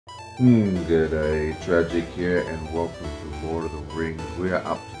Good day, Tragic here, and welcome to Lord of the Rings. We are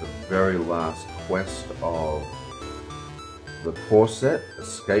up to the very last quest of the core set,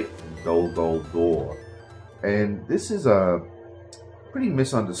 Escape from Guldur. And this is a pretty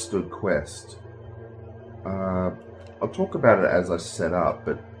misunderstood quest. I'll talk about it as I set up,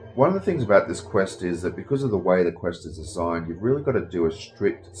 but one of the things about this quest is that because of the way the quest is assigned, you've really got to do a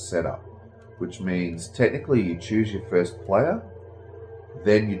strict setup, which means technically you choose your first player,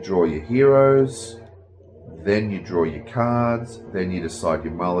 then you draw your heroes, then you draw your cards, then you decide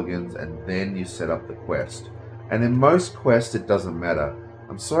your mulligans, and then you set up the quest. And in most quests, it doesn't matter.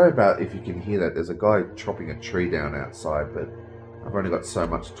 I'm sorry about if you can hear that. There's a guy chopping a tree down outside, but I've only got so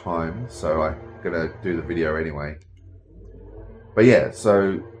much time, so I'm going to do the video anyway. But yeah,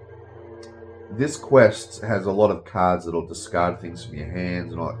 so this quest has a lot of cards that'll discard things from your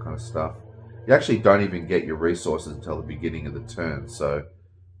hands and all that kind of stuff. You actually don't even get your resources until the beginning of the turn, so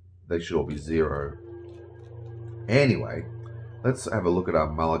they should all be 0. Anyway, let's have a look at our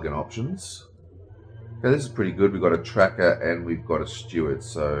mulligan options. Okay, this is pretty good. We've got a tracker and we've got a steward,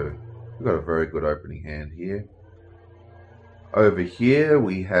 so we've got a very good opening hand here. Over here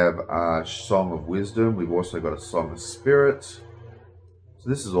we have our Song of Wisdom. We've also got a Song of Spirit. So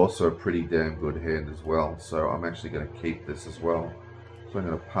this is also a pretty damn good hand as well, so I'm actually going to keep this as well. So I'm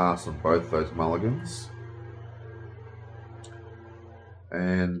going to pass on both those mulligans.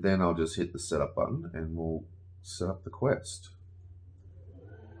 And then I'll just hit the setup button and we'll set up the quest.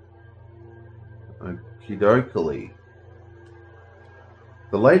 Okie dokie.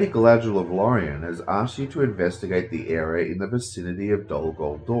 The Lady Galadriel of Lorien has asked you to investigate the area in the vicinity of Dol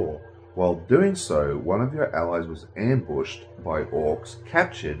Guldur. While doing so, one of your allies was ambushed by orcs,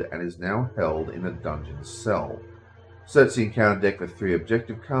 captured, and is now held in a dungeon cell. Search the encounter deck for 3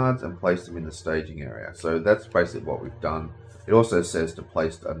 objective cards and place them in the staging area. So that's basically what we've done. It also says to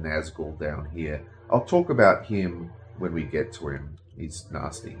place a Nazgul down here. I'll talk about him when we get to him. He's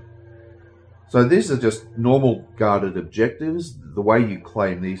nasty. So these are just normal guarded objectives. The way you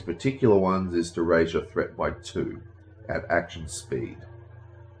claim these particular ones is to raise your threat by 2 at action speed.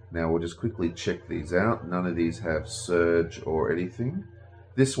 Now we'll just quickly check these out. None of these have surge or anything.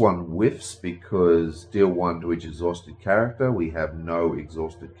 This one whiffs because deal 1 to each exhausted character. We have no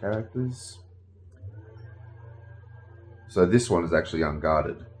exhausted characters. So this one is actually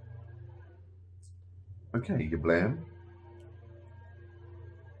unguarded. Okay, you blam.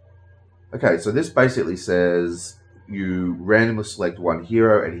 Okay, so this basically says you randomly select one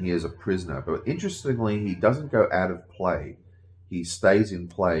hero and he is a prisoner. But interestingly, he doesn't go out of play. He stays in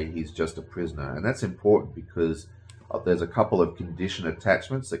play, he's just a prisoner. And that's important because there's a couple of condition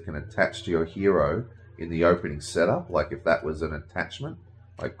attachments that can attach to your hero in the opening setup. Like if that was an attachment,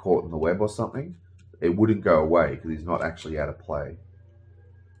 like Caught in the Web or something, it wouldn't go away because he's not actually out of play.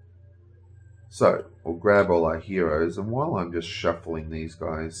 So we'll grab all our heroes, and while I'm just shuffling these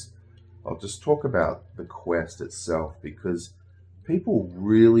guys, I'll just talk about the quest itself because people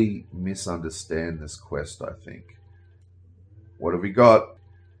really misunderstand this quest, I think. What have we got?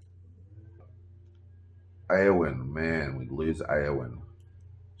 Eowyn, man, we lose Eowyn.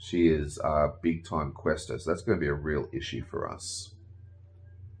 She is a big-time quester, so that's going to be a real issue for us.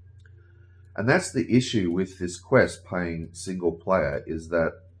 And that's the issue with this quest playing single player, is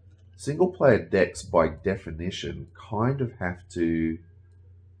that single player decks, by definition, kind of have to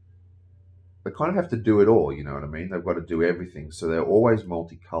do it all, you know what I mean? They've got to do everything, so they're always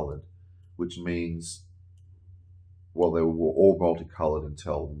multicolored, which means, well, they were all multicolored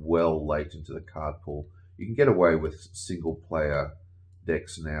until well late into the card pool. You can get away with single-player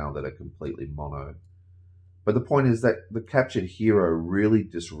decks now that are completely mono. But the point is that the captured hero really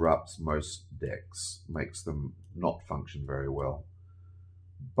disrupts most decks, makes them not function very well.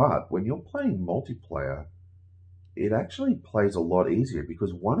 But when you're playing multiplayer, it actually plays a lot easier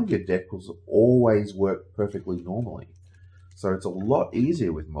because one of your decks will always work perfectly normally. So it's a lot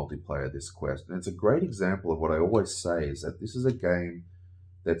easier with multiplayer, this quest. And it's a great example of what I always say, is that this is a game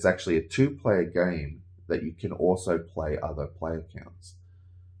that's actually a 2-player game that you can also play other player counts.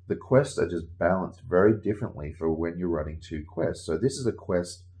 The quests are just balanced very differently for when you're running 2 quests. So this is a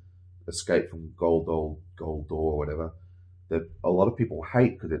quest, Escape from Guldur, whatever, that a lot of people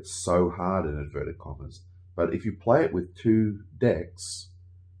hate because it's so hard in inverted commas. But if you play it with 2 decks,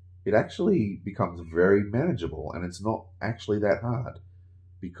 it actually becomes very manageable, and it's not actually that hard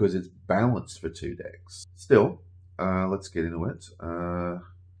because it's balanced for 2 decks. Still, let's get into it.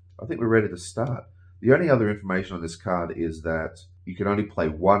 I think we're ready to start. The only other information on this card is that you can only play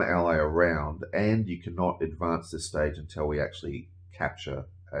 1 ally a round, and you cannot advance this stage until we actually capture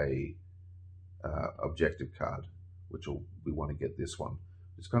a objective card, which we want to get this one.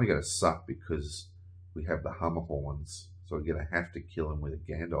 It's kind of going to suck because we have the hammer horns. So we're going to have to kill him with a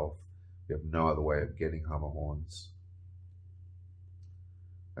Gandalf. We have no other way of getting hammer horns.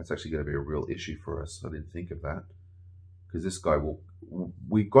 That's actually going to be a real issue for us. I didn't think of that. Because this guy will...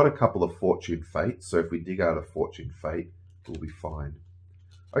 We've got a couple of Fortune Fate. So if we dig out a Fortune Fate, we'll be fine.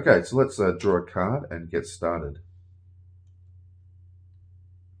 Okay, so let's draw a card and get started.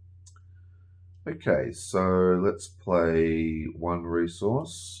 Okay, so let's play one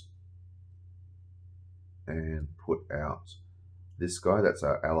resource and put out this guy. That's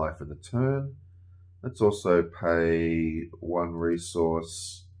our ally for the turn. Let's also pay one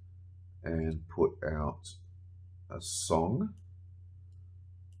resource and put out a song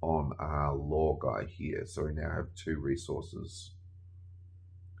on our law guy here. So we now have 2 resources.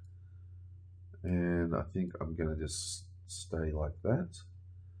 And I think I'm going to just stay like that.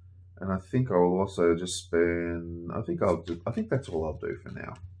 And I think I will also just spend, I think that's all I'll do for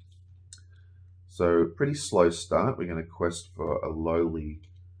now. So pretty slow start. We're going to quest for a lowly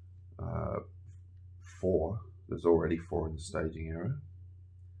 4. There's already 4 in the staging area.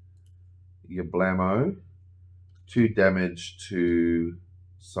 Your blammo, 2 damage to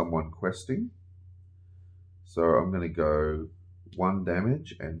someone questing. So I'm going to go 1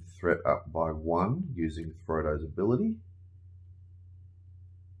 damage and threat up by 1 using Frodo's ability.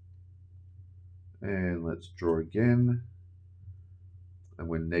 And let's draw again. And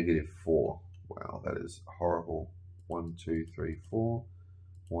we're -4. Wow, that is horrible. 1, 2, 3, 4.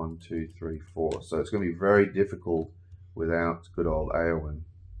 1, 2, 3, 4. So it's going to be very difficult without good old Eowyn.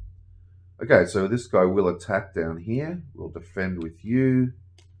 Okay, so this guy will attack down here. We'll defend with you.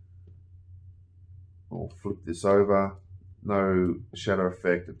 We'll flip this over. No shadow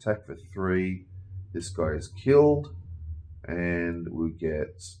effect. Attack for 3. This guy is killed. And we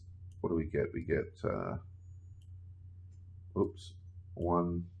get... What do we get? We get... oops.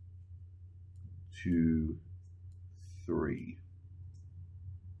 1, 2, 3.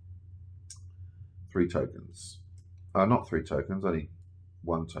 3 tokens. Not 3 tokens, only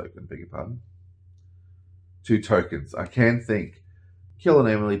 1 token, beg your pardon. 2 tokens. I can think. Kill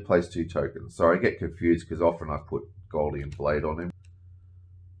an Emily, place 2 tokens. So I get confused because often I put Goldie and Blade on him.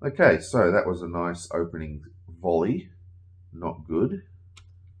 Okay, so that was a nice opening volley. Not good.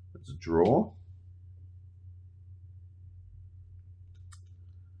 Let's draw.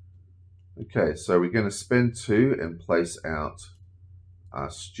 Okay, so we're going to spend 2 and place out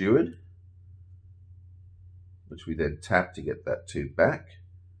our Steward, which we then tap to get that 2 back.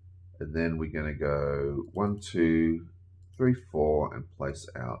 And then we're going to go 1, 2, 3, 4 and place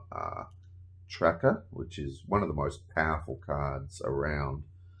out our Tracker, which is one of the most powerful cards around.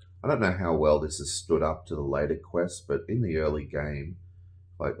 I don't know how well this has stood up to the later quests, but in the early game,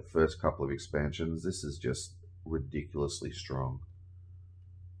 like the first couple of expansions, this is just ridiculously strong.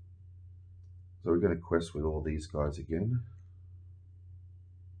 So we're going to quest with all these guys again.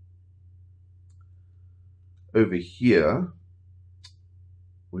 Over here,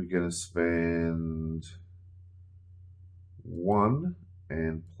 we're going to spend 1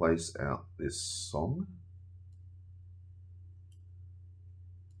 and place out this song.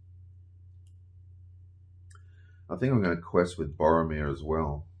 I think I'm going to quest with Boromir as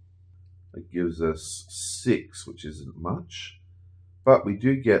well. It gives us 6, which isn't much. But we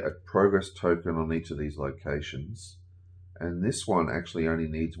do get a progress token on each of these locations. And this one actually only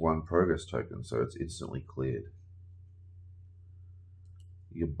needs 1 progress token, so it's instantly cleared.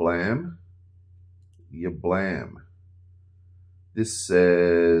 You blam. You blam. This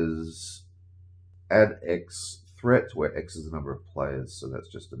says add X threat, where X is the number of players, so that's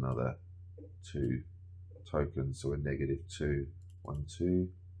just another 2 tokens, so we're -2. 1,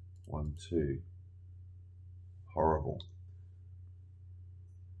 2, 1, 2. Horrible.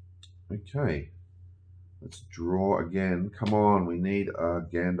 Okay, let's draw again. Come on, we need a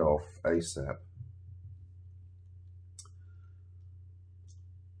Gandalf ASAP.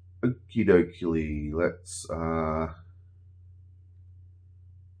 Okie dokie, let's let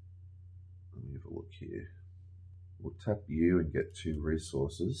me have a look here. We'll tap you and get 2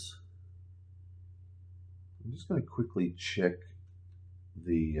 resources. I'm just going to quickly check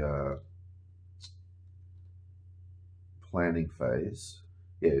the planning phase.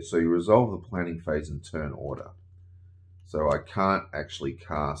 Yeah, so you resolve the planning phase in turn order. So I can't actually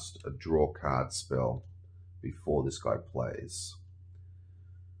cast a draw card spell before this guy plays.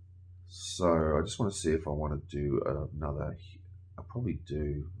 So I just want to see if I want to do another. I probably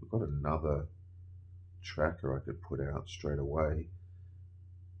do. We've got another tracker I could put out straight away.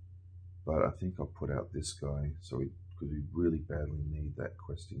 But I think I'll put out this guy, because we really badly need that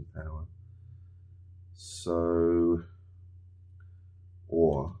questing power. So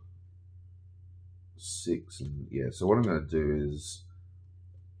or 6. And yeah, so what I'm going to do is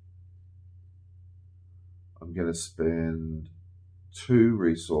I'm going to spend 2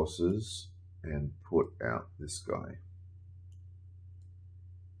 resources and put out this guy.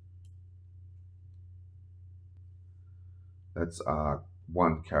 That's our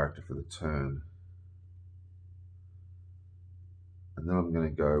 1 character for the turn. And then I'm going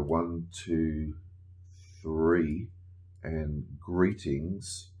to go 1, 2, 3 and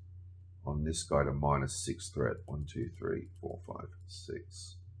greetings on this guy to -6 threat. 1, 2, 3, 4, 5,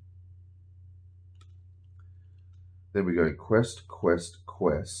 6. Then we go quest, quest,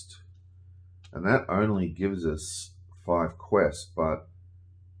 quest. And that only gives us 5 quests, but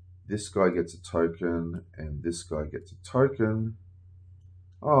this guy gets a token and this guy gets a token.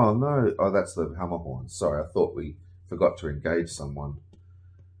 Oh no, oh that's the hammerhorn. Sorry, I thought we forgot to engage someone.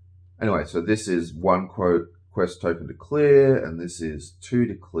 Anyway, so this is 1 quest token to clear, and this is 2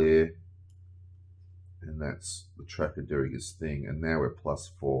 to clear. And that's the tracker doing his thing. And now we're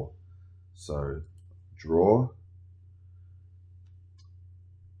 +4. So draw.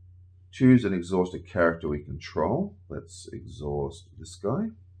 Choose and exhaust a character we control. Let's exhaust this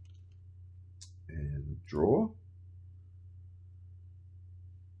guy. And draw.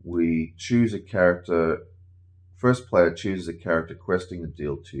 We choose a character. First player chooses a character questing and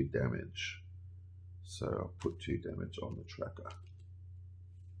deal 2 damage. So I'll put 2 damage on the tracker.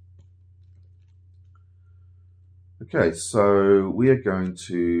 Okay, so we are going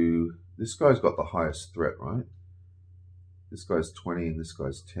to, this guy's got the highest threat, right? This guy's 20 and this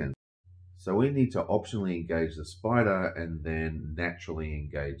guy's 10. So we need to optionally engage the spider and then naturally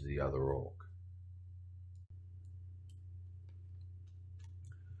engage the other orc.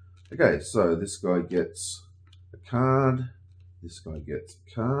 Okay, so this guy gets a card, this guy gets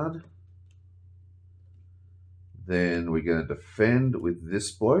a card. Then we're going to defend with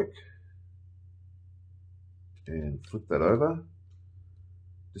this bloke. And flip that over.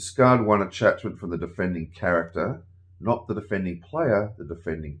 Discard 1 attachment from the defending character, not the defending player, the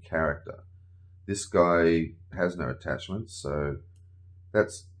defending character. This guy has no attachments, so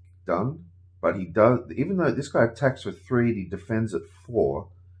that's done. But he does, even though this guy attacks for 3, he defends at 4,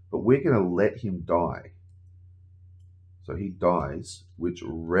 but we're going to let him die. So he dies, which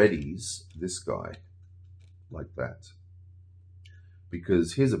readies this guy like that.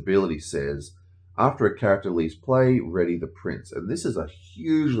 Because his ability says, after a character leaves play, ready the prince. And this is a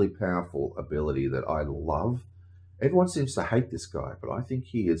hugely powerful ability that I love. Everyone seems to hate this guy, but I think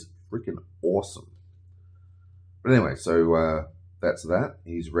he is freaking awesome. But anyway, so that's that.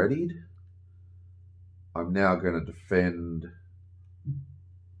 He's readied. I'm now going to defend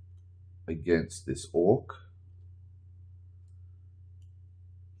against this orc.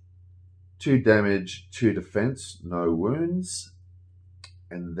 2 damage, 2 defense, no wounds.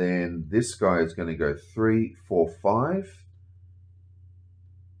 And then this guy is going to go 3, 4, 5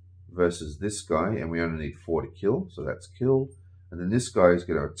 versus this guy, and we only need 4 to kill, so that's killed. And then this guy is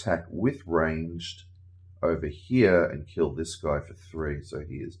going to attack with ranged over here and kill this guy for 3, so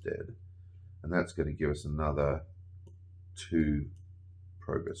he is dead. And that's going to give us another 2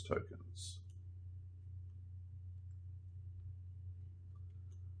 progress tokens.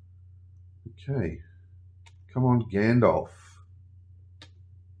 Okay, come on Gandalf.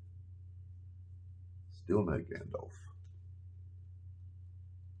 Still no Gandalf.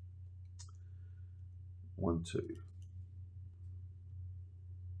 1, 2.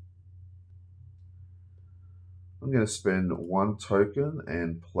 I'm going to spend 1 token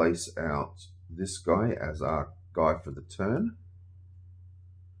and place out this guy as our guy for the turn.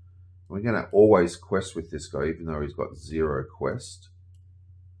 We're going to always quest with this guy, even though he's got 0 quest.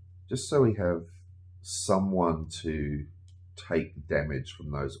 Just so we have someone to take damage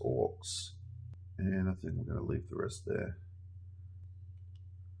from those orcs. And I think we're going to leave the rest there.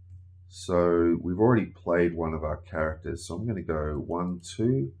 So we've already played one of our characters. So I'm going to go 1,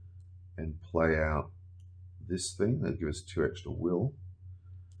 2 and play out this thing. That'll give us 2 extra will.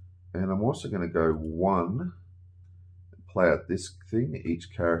 And I'm also going to go 1 and play out this thing. Each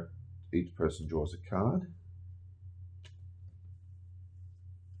person draws a card.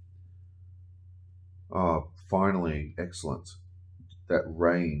 Oh, finally, excellent. That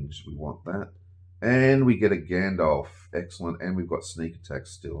range, we want that. And we get a Gandalf, excellent, and we've got sneak attack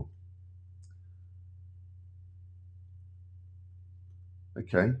still.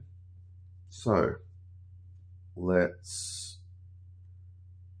 Okay, so let's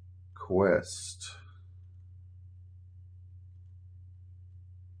quest.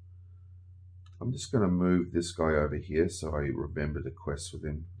 I'm just going to move this guy over here so I remember to quest with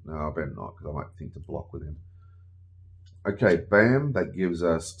him. No, I better not, because I might think to block with him. Okay, bam, that gives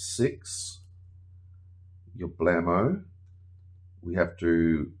us 6. Your blammo. We have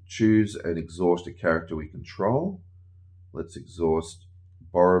to choose and exhaust a character we control. Let's exhaust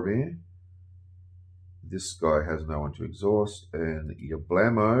Boromir. This guy has no one to exhaust. And your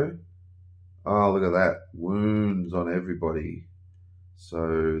blammo. Oh, look at that. Wounds on everybody.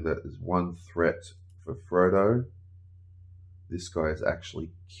 So that is 1 threat for Frodo. This guy is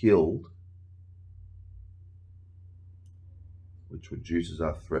actually killed, which reduces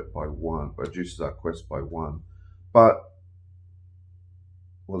our threat by 1, reduces our quest by 1. But,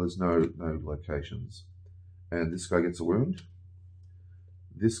 well, there's no locations. And this guy gets a wound.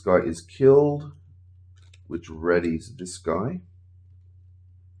 This guy is killed, which readies this guy.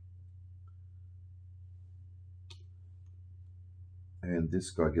 And this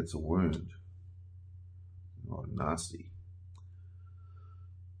guy gets a wound. Oh, nasty.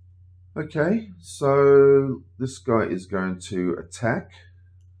 Okay, so this guy is going to attack.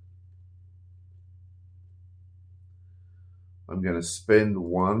 I'm going to spend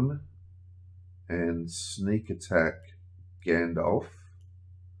 1 and sneak attack Gandalf.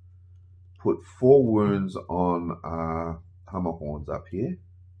 Put 4 wounds on Hammerhorns up here.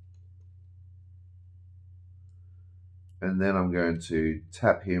 And then I'm going to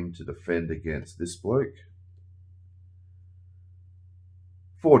tap him to defend against this bloke.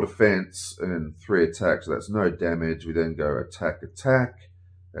 4 defense and 3 attacks, so that's no damage. We then go attack, attack.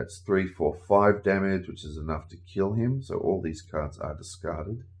 That's 3, 4, 5 damage, which is enough to kill him. So all these cards are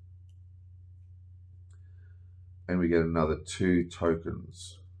discarded. And we get another 2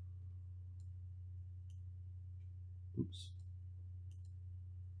 tokens. Oops.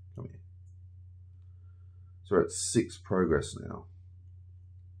 Come here. So we're at 6 progress now.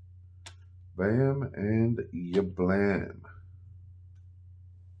 Bam and yablam.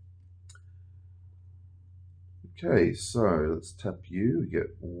 Okay, so let's tap you. We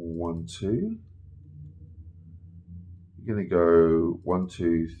get 1, 2. You're going to go 1,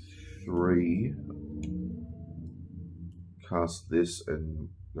 2, 3. Cast this and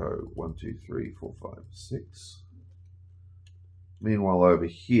go 1, 2, 3, 4, 5, 6. Meanwhile, over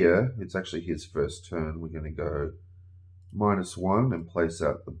here, it's actually his first turn. We're going to go -1 and place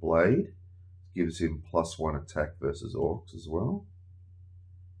out the blade. Gives him +1 attack versus orcs as well.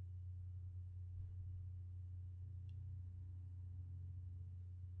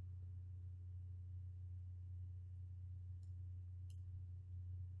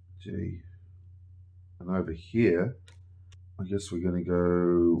 Gee. And over here, I guess we're going to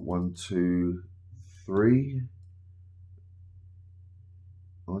go 1, 2, 3.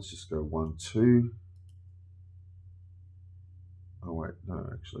 Let's just go 1, 2. Oh wait, no,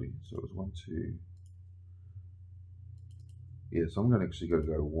 actually, so it was 1, 2. Yeah, so I'm going to actually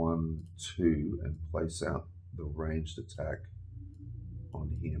go 1, 2 and place out the ranged attack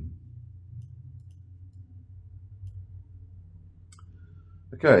on him.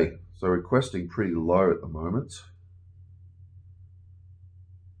 Okay, so requesting pretty low at the moment.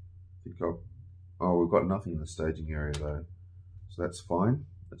 I think oh, we've got nothing in the staging area though, so that's fine.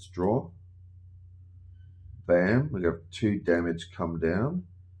 Let's draw. Bam, we have 2 damage come down.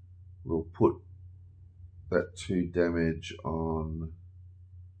 We'll put that 2 damage on,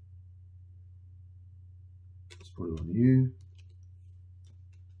 let's put it on you.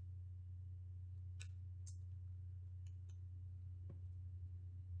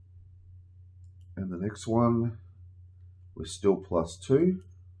 And the next one, we're still +2.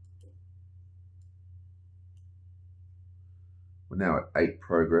 We're now at 8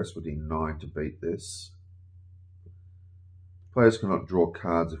 progress. We need 9 to beat this. Players cannot draw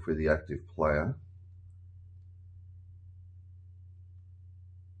cards if we're the active player.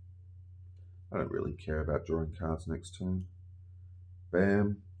 I don't really care about drawing cards next turn.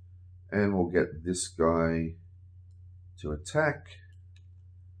 Bam. And we'll get this guy to attack.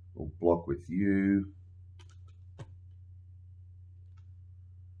 We'll block with you.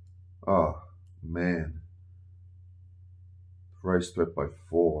 Oh, man. Raise threat by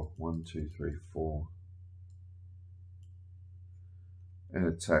 4. 1, 2, 3, 4. And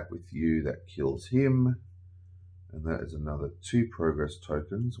attack with you, that kills him. And that is another 2 progress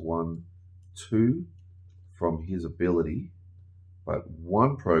tokens. 1, 2 from his ability, but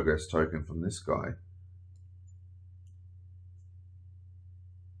 1 progress token from this guy,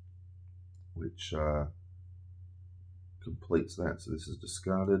 which completes that. So this is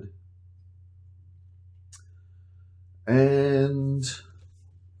discarded. And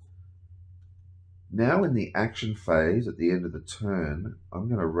now in the action phase, at the end of the turn, I'm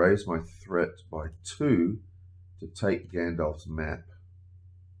going to raise my threat by 2 to take Gandalf's map.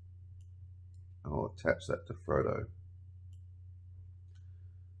 And I'll attach that to Frodo.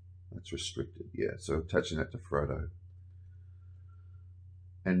 That's restricted, yeah. So attaching that to Frodo.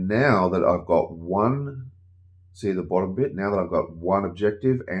 And now that I've got one, see the bottom bit? Now that I've got one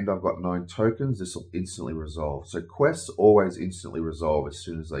objective and I've got 9 tokens, this will instantly resolve. So quests always instantly resolve as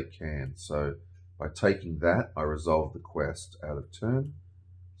soon as they can. So by taking that, I resolve the quest out of turn.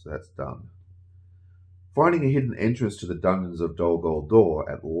 So that's done. Finding a hidden entrance to the dungeons of Dol Guldur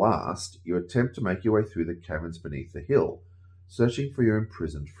at last, you attempt to make your way through the caverns beneath the hill, searching for your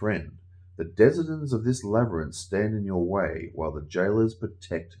imprisoned friend. The denizens of this labyrinth stand in your way while the jailers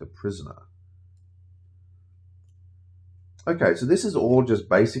protect the prisoner. Okay, so this is all just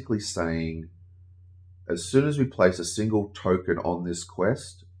basically saying as soon as we place a single token on this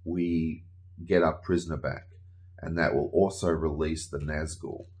quest, we get our prisoner back, and that will also release the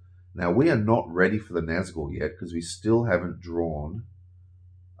Nazgul. Now, we are not ready for the Nazgul yet because we still haven't drawn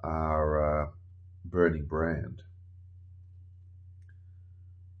our Burning Brand.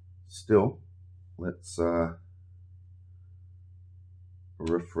 Still, let's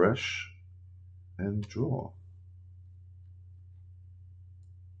refresh and draw.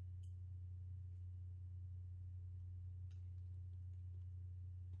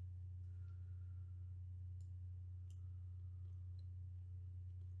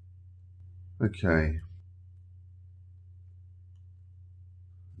 Okay.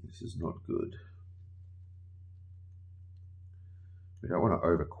 This is not good. We don't want to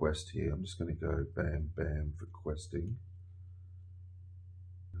over quest here. I'm just going to go bam, bam for questing.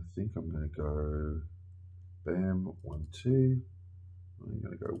 I think I'm going to go bam, 1, 2. I'm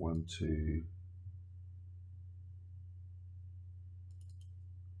going to go 1, 2.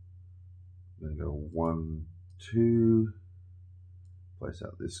 I'm going to go 1, 2. Place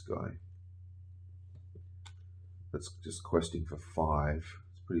out this guy. That's just questing for 5.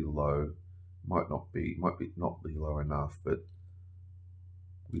 It's pretty low. Might not be low enough, but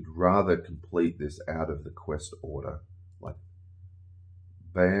we'd rather complete this out of the quest order. Like,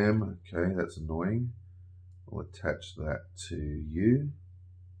 bam, okay, that's annoying. We'll attach that to you.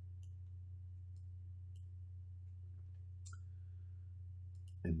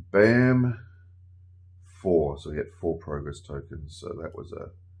 And bam, 4. So we get 4 progress tokens. So that was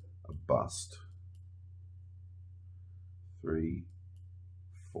a bust. 3,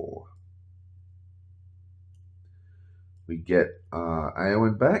 4. We get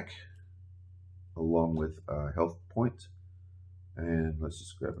Aowen back along with a health point. And let's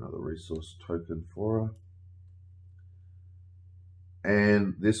just grab another resource token for her.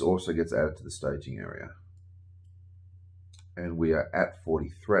 And this also gets added to the staging area. And we are at 40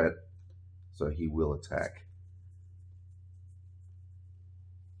 threat, so he will attack.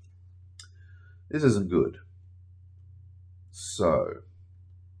 This isn't good. So,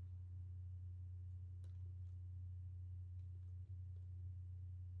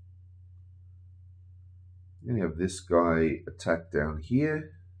 I'm going to have this guy attack down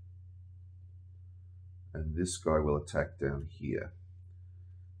here, and this guy will attack down here.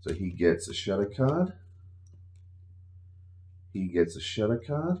 So he gets a shadow card. He gets a shadow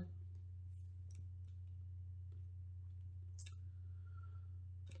card.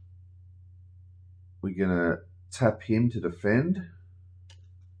 We're going to tap him to defend.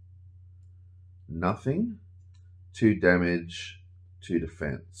 Nothing. 2 damage, 2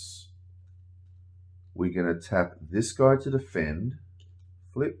 defense. We're going to tap this guy to defend.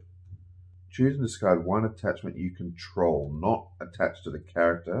 Flip. Choose and discard 1 attachment you control, not attached to the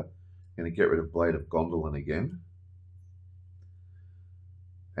character. Going to get rid of Blade of Gondolin again.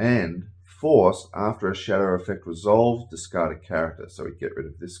 And force, after a shadow effect resolves, discard a character. So we get rid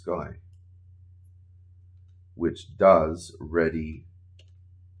of this guy, which does ready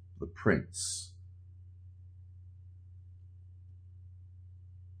the prince.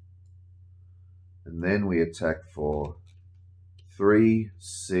 And then we attack for 3,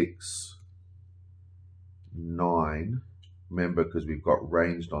 6, 9. Remember, because we've got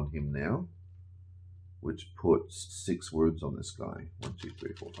ranged on him now, which puts 6 wounds on this guy. 1, 2,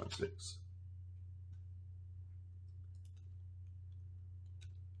 3, 4, 5, 6.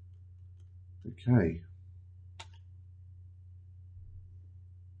 Okay.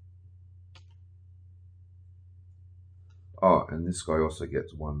 Oh, and this guy also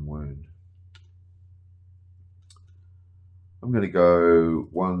gets 1 wound. I'm going to go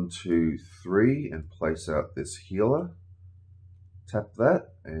 1, 2, 3 and place out this healer. Tap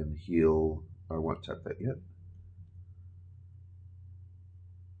that and heal. I won't tap that yet.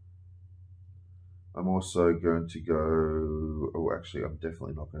 I'm also going to go, oh, actually, I'm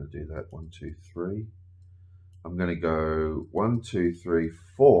definitely not going to do that. 1, 2, 3. I'm going to go 1, 2, 3,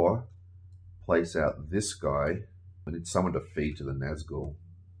 4. Place out this guy. I need someone to feed to the Nazgul.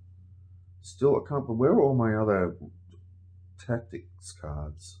 Still, I can't. But where are all my other tactics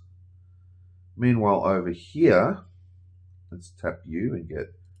cards? Meanwhile, over here, let's tap you and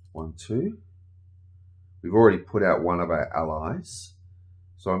get 1, 2. We've already put out one of our allies.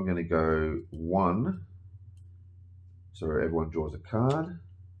 So I'm going to go 1. So everyone draws a card.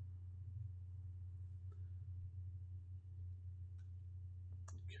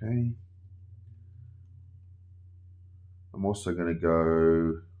 Okay. I'm also going to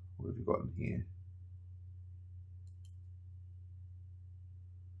go, what have we got in here?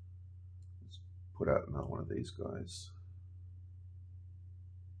 Let's put out another one of these guys.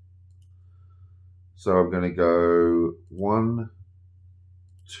 So I'm going to go 1,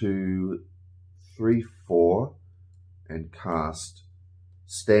 2, 3, 4, and cast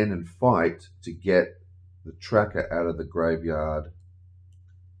Stand and Fight to get the tracker out of the graveyard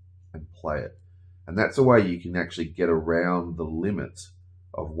and play it. And that's a way you can actually get around the limit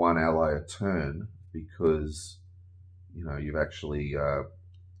of 1 ally a turn, because you know you've actually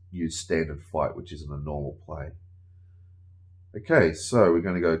used Stand and Fight, which isn't a normal play. Okay, so we're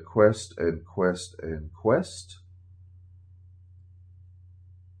going to go quest and quest and quest.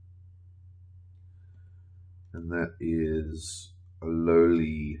 And that is a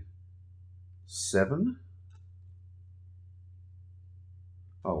lowly 7.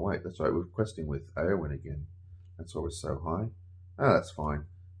 Oh wait, that's right, we're questing with Eowyn again. That's why we're so high. Oh, that's fine.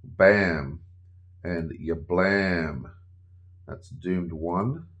 Bam. And ya blam. That's doomed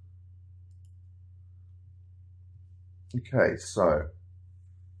 1. Okay, so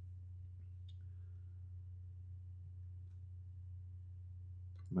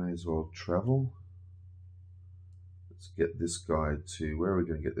may as well travel. Let's get this guy to, where are we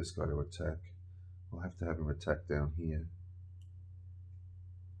going to get this guy to attack? We'll have to have him attack down here.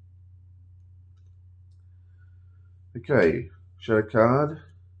 Okay, shadow card,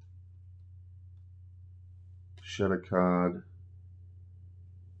 shadow card,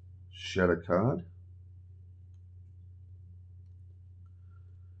 shadow card.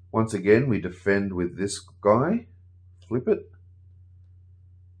 Once again, we defend with this guy. Flip it.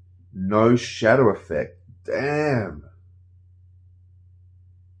 No shadow effect. Damn.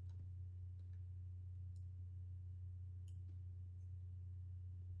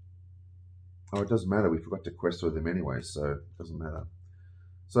 Oh, it doesn't matter. We forgot to quest with him anyway, so it doesn't matter.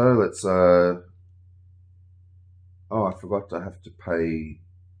 So let's, oh, I forgot I had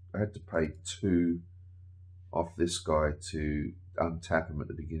to pay 2 off this guy to untap him at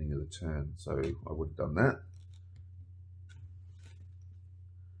the beginning of the turn, so I would have done that.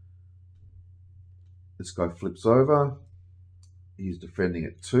 This guy flips over. He's defending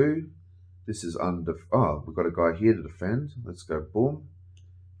at 2. This is under, oh, we've got a guy here to defend. Let's go boom.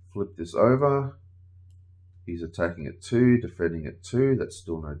 Flip this over. He's attacking at 2, defending at 2. That's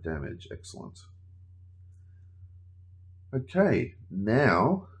still no damage. Excellent. Okay,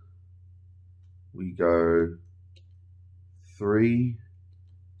 now we go 3,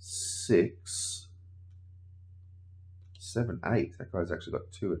 6, 7, 8. That guy's actually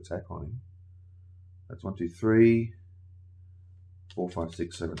got 2 attack on him. That's 1, 2, 3, 4, 5,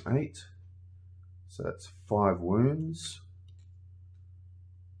 6, 7, 8. So that's 5 wounds.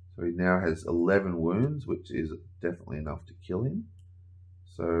 So he now has 11 wounds, which is definitely enough to kill him.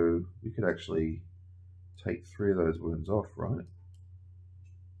 So we could actually take 3 of those wounds off, right?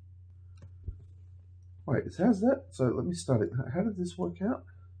 Wait, how's that? So let me start it. How did this work out?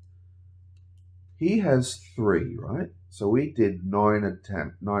 He has 3, right? So we did 9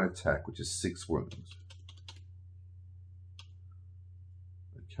 attack, which is 6 wounds.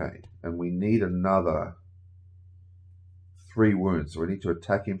 Okay, and we need another 3 wounds, so we need to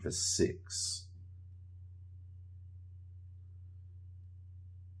attack him for 6.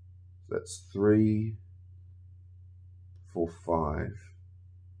 So that's 3, 4, 5.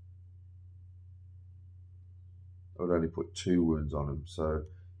 I would only put 2 wounds on him, so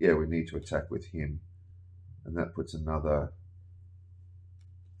yeah, we need to attack with him, and that puts another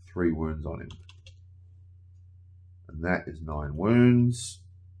 3 wounds on him, and that is 9 wounds,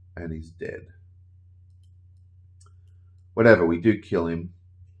 and he's dead. Whatever, we do kill him,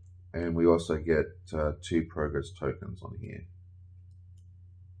 and we also get 2 progress tokens on here.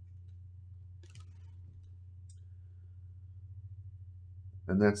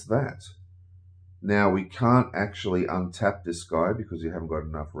 And that's that. Now we can't actually untap this guy because you haven't got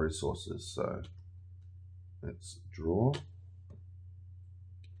enough resources, so let's draw.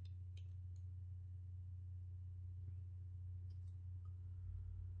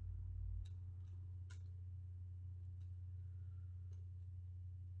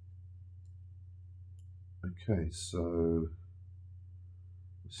 Okay, so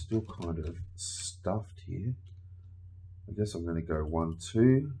Still kind of stuffed here. I guess I'm going to go 1,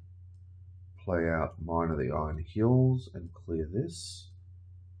 2, play out Mine of the Iron Hills and clear this.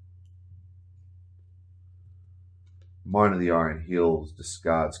 Mine of the Iron Hills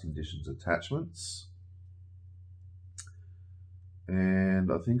discards conditions attachments.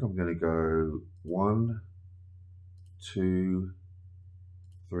 And I think I'm going to go 1, 2,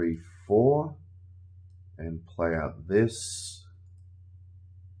 3, 4 and play out this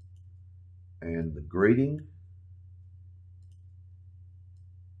and the greeting.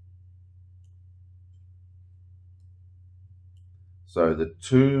 So the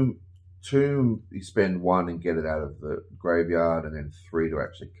tomb, you spend 1 and get it out of the graveyard, and then 3 to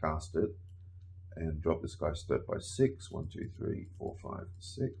actually cast it. And drop this guy's threat by 6. 1, 2, 3, 4, 5,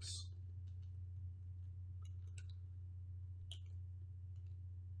 6.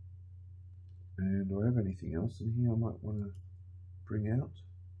 And do I have anything else in here I might want to bring out?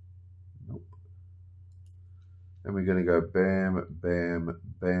 Nope. And we're going to go bam, bam,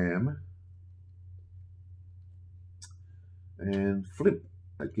 bam. And flip.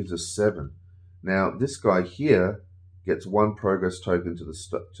 That gives us 7. Now this guy here gets 1 progress token to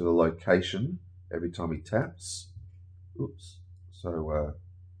the location every time he taps. Oops. So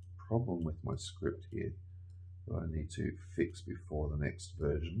problem with my script here that I need to fix before the next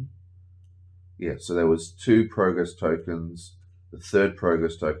version. Yeah, so there was 2 progress tokens. The 3rd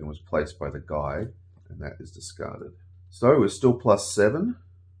progress token was placed by the guide, and that is discarded. So we're still plus 7.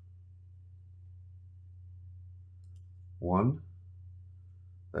 1.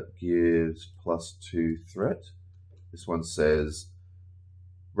 That gives plus 2 threat. This one says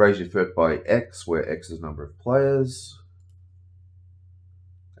raise your threat by X, where X is number of players.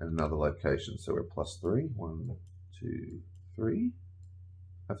 And another location, so we're plus 3. 1, 2, 3.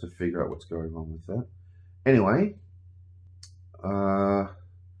 I have to figure out what's going on with that. Anyway,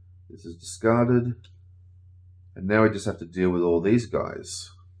 this is discarded. And now we just have to deal with all these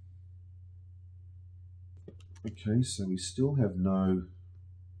guys. Okay, so we still have no...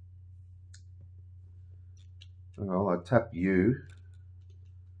 Well, I tap you.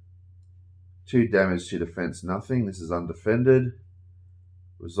 2 damage to defense, nothing. This is undefended.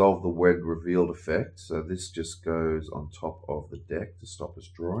 Resolve the Wed revealed effect. So this just goes on top of the deck to stop us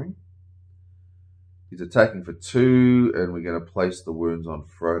drawing. He's attacking for 2, and we're going to place the wounds on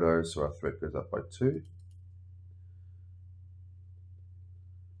Frodo, so our threat goes up by 2.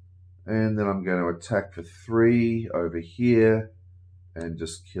 And then I'm going to attack for 3 over here and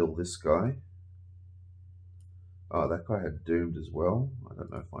just kill this guy. Oh, that guy had doomed as well. I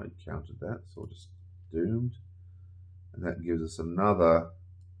don't know if I counted that, so I'll just doomed. And that gives us another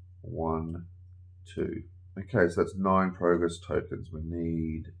 1, 2. Okay, so that's 9 progress tokens. We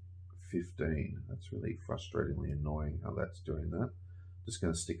need 15. That's really frustratingly annoying how that's doing that. Just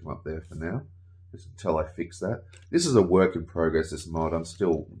going to stick them up there for now, just until I fix that. This is a work in progress, this mod. I'm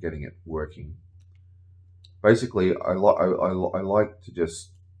still getting it working. Basically, I like to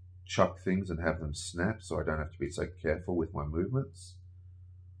just chuck things and have them snap, so I don't have to be so careful with my movements.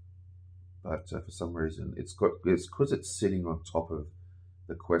 But for some reason, it's because it's sitting on top of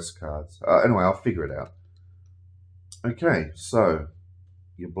the quest cards. Anyway, I'll figure it out. Okay, so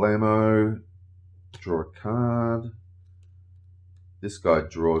your blammo, draw a card. This guy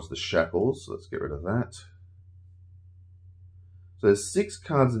draws the shackles, so let's get rid of that. So there's 6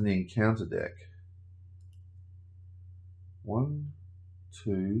 cards in the encounter deck. 1,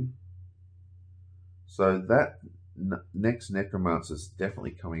 2. So that next Necromancer is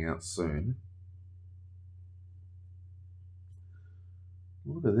definitely coming out soon.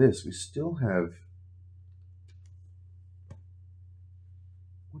 Look at this, we still have...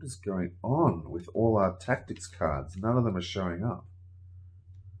 What is going on with all our tactics cards? None of them are showing up.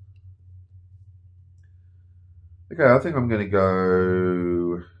 Okay, I think I'm going to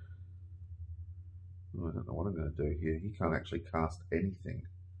go... I don't know what I'm going to do here. He can't actually cast anything.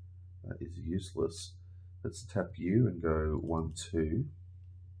 That is useless. Let's tap you and go 1, 2.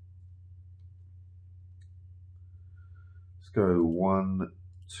 Let's go 1,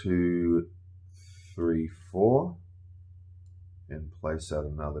 2, 3, 4. And place out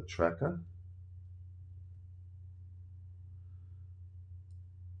another tracker.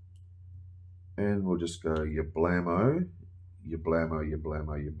 And we'll just go your blammo, your blammo, your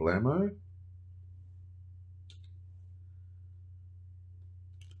blammo, your blammo.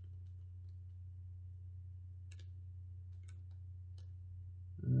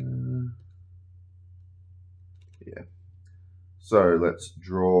 Yeah. So let's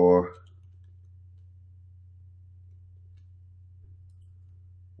draw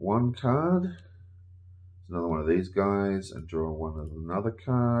 1 card. another one of these guys and draw one of another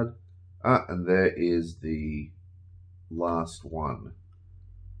card. And there is the last one.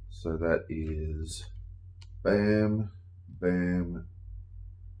 So that is bam, bam.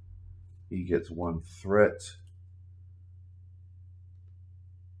 He gets one threat.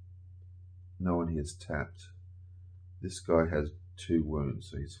 No one here is tapped. This guy has 2 wounds,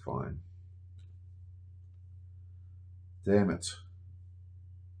 so he's fine. Damn it.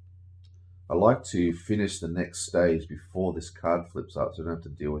 I like to finish the next stage before this card flips up so I don't have to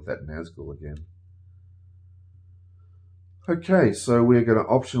deal with that Nazgul again. Okay, so we're going to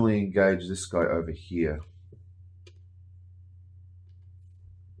optionally engage this guy over here.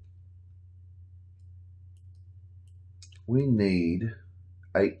 We need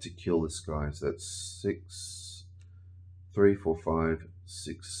 8 to kill this guy, so that's 6, 3, 4, 5,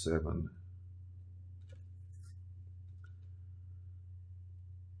 6, 7.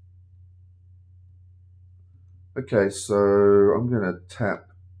 Okay, so I'm going to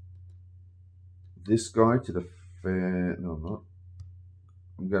tap this guy to defend. No, I'm not.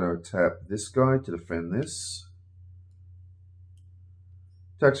 I'm going to tap this guy to defend this.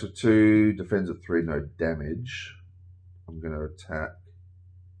 Attacks for 2, defends at 3, no damage. I'm going to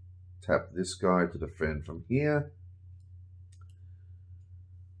tap this guy to defend from here.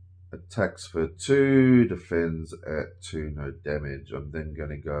 Attacks for 2, defends at 2, no damage. I'm then going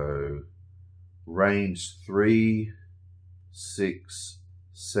to go range 3, 6,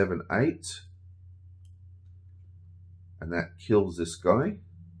 7, 8. And that kills this guy.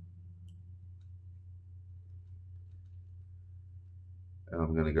 And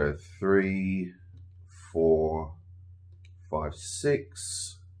I'm going to go 3, 4, 5,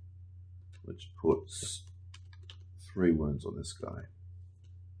 6, which puts 3 wounds on this guy.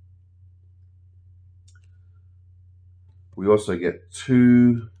 We also get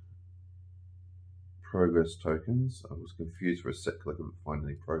 2 progress tokens. I was confused for a sec because I couldn't find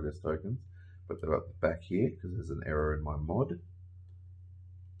any progress tokens, but they're at the back here because there's an error in my mod.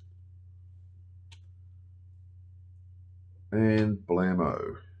 And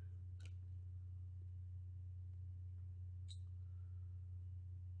blammo.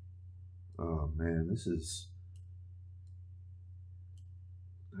 Oh man, this is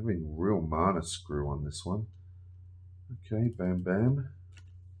having real mana screw on this one. Okay, bam bam.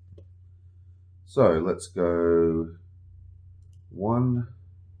 So let's go 1,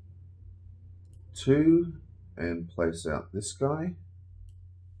 2, and place out this guy.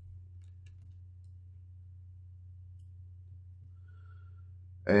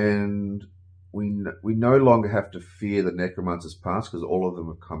 And we no longer have to fear the Necromancer's Pass because all of them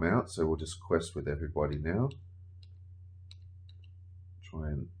have come out, so we'll just quest with everybody now. Try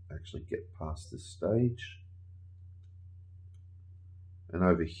and actually get past this stage. And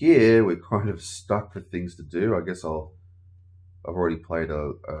over here, we're kind of stuck for things to do. I guess I've already played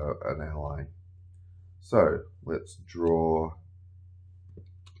an ally. So let's draw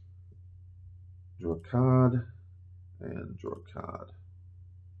a card and draw a card.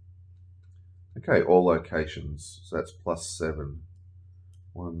 Okay, all locations. So that's +7.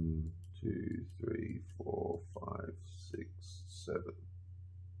 1, 2, 3, 4, 5, 6, 7.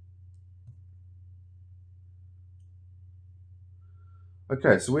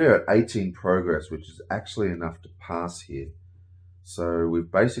 Okay, so we're at 18 progress, which is actually enough to pass here. So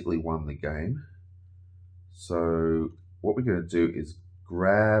we've basically won the game. So what we're going to do is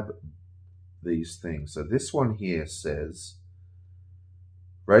grab these things. So this one here says,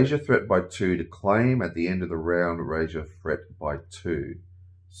 raise your threat by 2 to claim. At the end of the round, raise your threat by 2.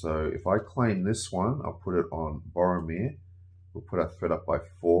 So if I claim this one, I'll put it on Boromir. We'll put our threat up by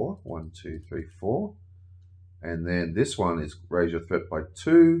 4. 1, 2, 3, 4. And then this one is raise your threat by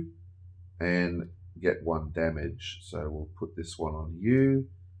 2 and get 1 damage. So we'll put this one on you.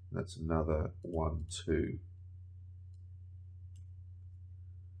 That's another 1, 2.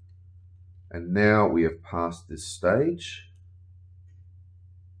 And now we have passed this stage.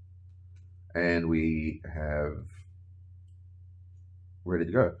 And we have ready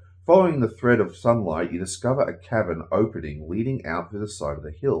to go. Following the thread of sunlight, you discover a cavern opening leading out through the side of the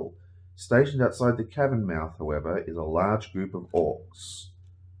hill. Stationed outside the cavern mouth, however, is a large group of orcs.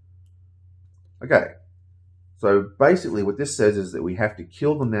 Okay, so basically what this says is that we have to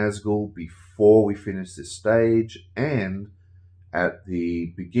kill the Nazgul before we finish this stage, and at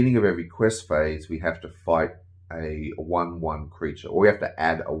the beginning of every quest phase, we have to fight a 1/1 creature, or we have to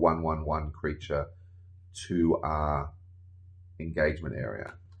add a 1/1 creature to our engagement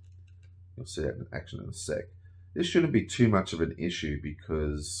area. You'll see that in action in a sec. This shouldn't be too much of an issue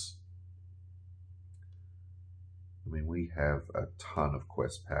because, I mean, we have a ton of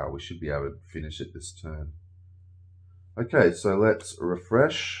quest power. We should be able to finish it this turn. Okay, so let's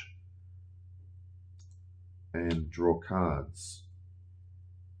refresh and draw cards.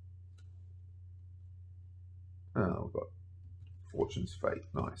 Oh, we've got Fortune's Fate.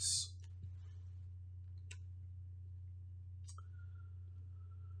 Nice.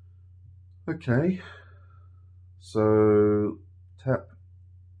 Okay, so tap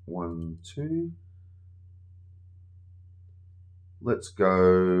 1, 2. Let's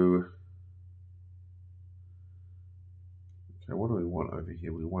go. Okay, what do we want over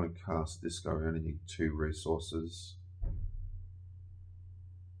here? We want to cast this guy. We only need 2 resources,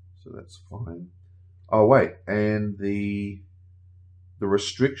 so that's fine. Oh wait, and the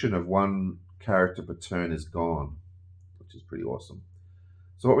restriction of 1 character per turn is gone, which is pretty awesome.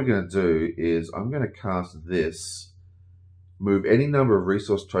 So what we're going to do is I'm going to cast this, move any number of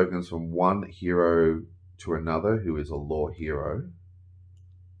resource tokens from 1 hero to another who is a lore hero.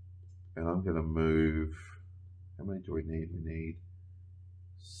 And I'm going to move, how many do we need? We need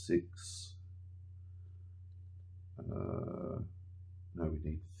 6. No, we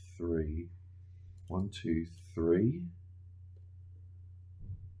need 3. 1, 2, 3.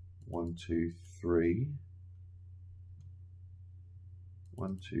 1, 2, 3.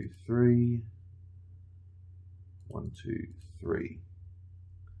 1, 2, 3. 1, 2, 3.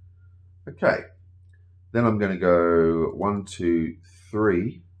 Okay. Then I'm going to go 1, 2,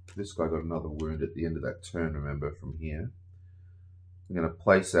 3. This guy got another wound at the end of that turn, remember, from here. I'm going to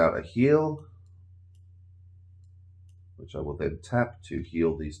place out a heal, which I will then tap to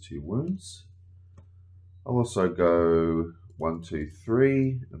heal these 2 wounds. I'll also go 1, 2,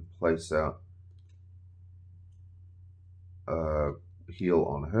 3 and place out a heal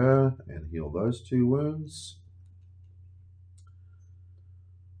on her and heal those 2 wounds.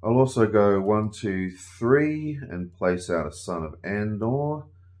 I'll also go 1, 2, 3 and place out a Son of Andor.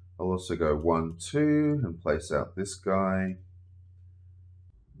 I'll also go 1, 2 and place out this guy.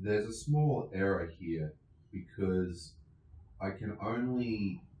 There's a small error here because I can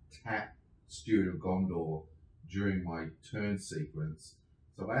only tap Steward of Gondor during my turn sequence.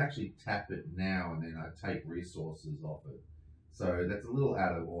 So if I actually tap it now and then I take resources off it. So that's a little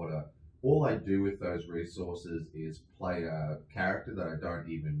out of order. All I do with those resources is play a character that I don't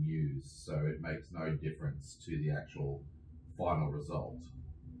even use. So it makes no difference to the actual final result.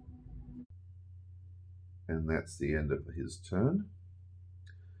 And that's the end of his turn.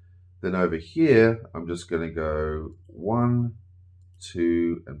 Then over here, I'm just going to go 1,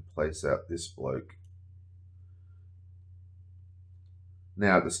 2, and place out this bloke.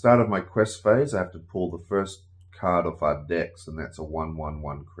 Now, at the start of my quest phase, I have to pull the first card off our decks, and that's a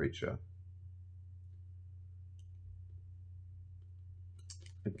 1/1/1 creature.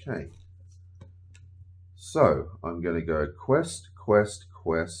 Okay. So, I'm going to go quest, quest,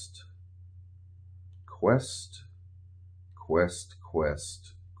 quest, quest, quest,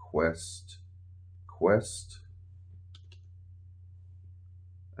 quest, quest, quest,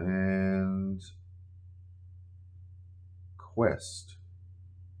 and quest.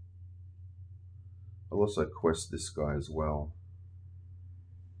 I'll also quest this guy as well.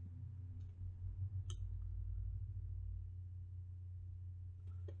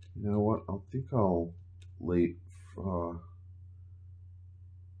 You know what? I think I'll leave.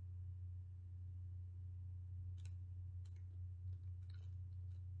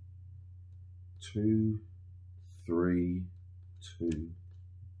 2, 3, 2.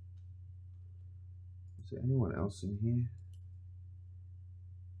 Is there anyone else in here?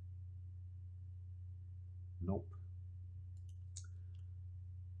 Nope.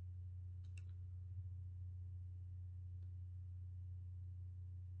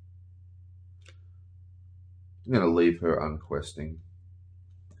 I'm going to leave her unquesting.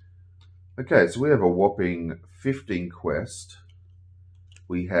 Okay, so we have a whopping 15 quests.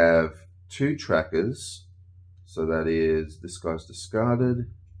 We have 2 trackers. So that is, this guy's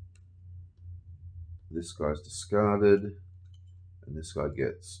discarded, this guy's discarded, and this guy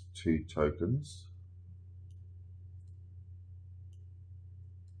gets 2 tokens.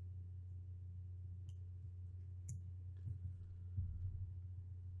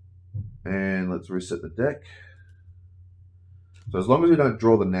 And let's reset the deck. So as long as we don't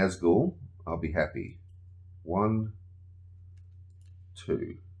draw the Nazgul, I'll be happy. 1,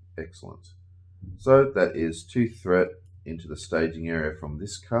 2. Excellent. So that is 2 threat into the staging area from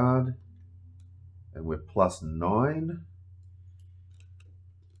this card. And we're +9.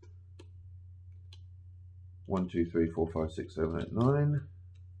 1, 2, 3, 4, 5, 6, 7, 8, 9.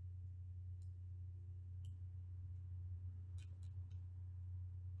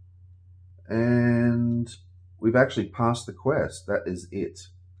 And we've actually passed the quest. That is it.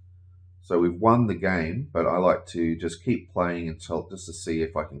 So we've won the game, but I like to just keep playing until just to see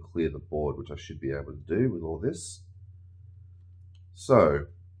if I can clear the board, which I should be able to do with all this. So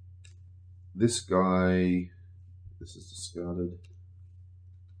this guy, this is discarded.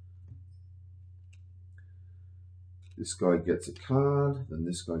 This guy gets a card, then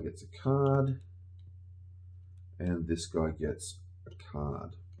this guy gets a card, and this guy gets a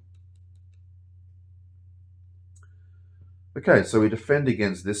card. Okay, so we defend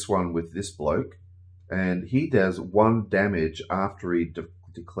against this one with this bloke, and he does 1 damage after he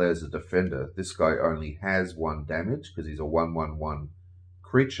declares a defender. This guy only has 1 damage because he's a 1/1/1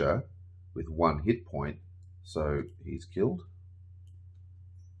 creature with 1 hit point, so he's killed.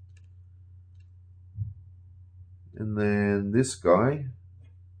 And then this guy,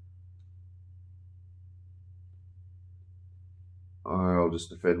 I'll just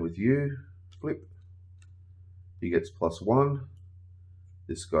defend with you. Flip. He gets +1.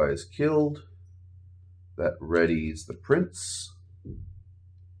 This guy is killed. That readies the prince.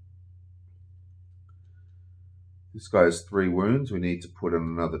 This guy has 3 wounds. We need to put in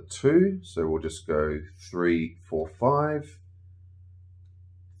another 2. So we'll just go 3, 4, 5.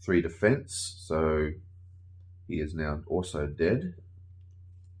 3 defense. So he is now also dead.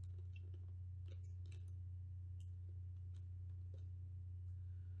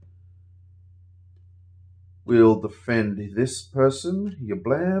 We'll defend this person,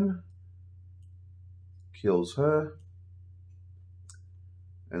 Yablam. Kills her.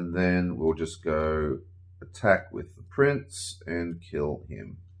 And then we'll just go attack with the prince and kill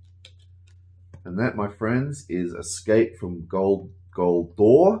him. And that, my friends, is Escape from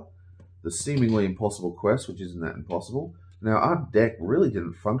Guldur, the seemingly impossible quest, which isn't that impossible. Now, our deck really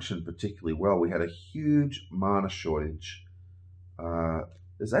didn't function particularly well. We had a huge mana shortage.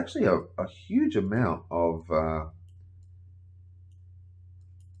 There's actually a huge amount of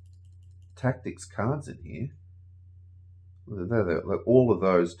tactics cards in here. Like all of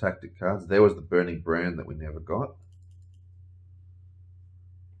those tactic cards. There was the Burning Brand that we never got.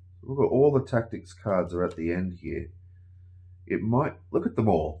 Look at all the tactics cards are at the end here. It might, look at them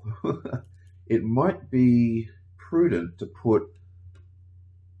all. It might be prudent to put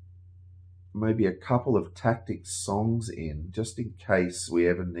maybe a couple of tactics songs in, just in case we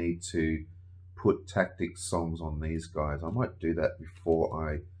ever need to put tactics songs on these guys. I might do that before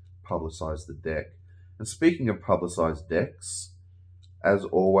I publicize the deck. And speaking of publicized decks, as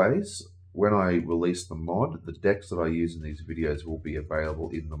always, when I release the mod, the decks that I use in these videos will be available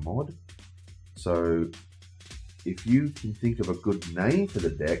in the mod. So if you can think of a good name for the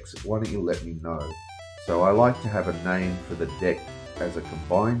decks, why don't you let me know? So I like to have a name for the deck as a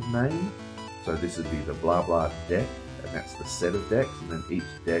combined name. So this would be the blah blah deck, and that's the set of decks, and then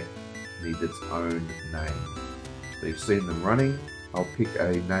each deck needs its own name. So you've seen them running. I'll pick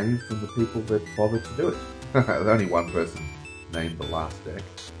a name from the people that bothered to do it. There's only one person named the last deck.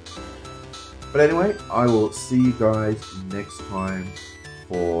 But anyway, I will see you guys next time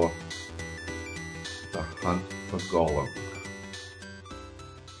for the hunt for Golem.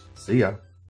 See ya.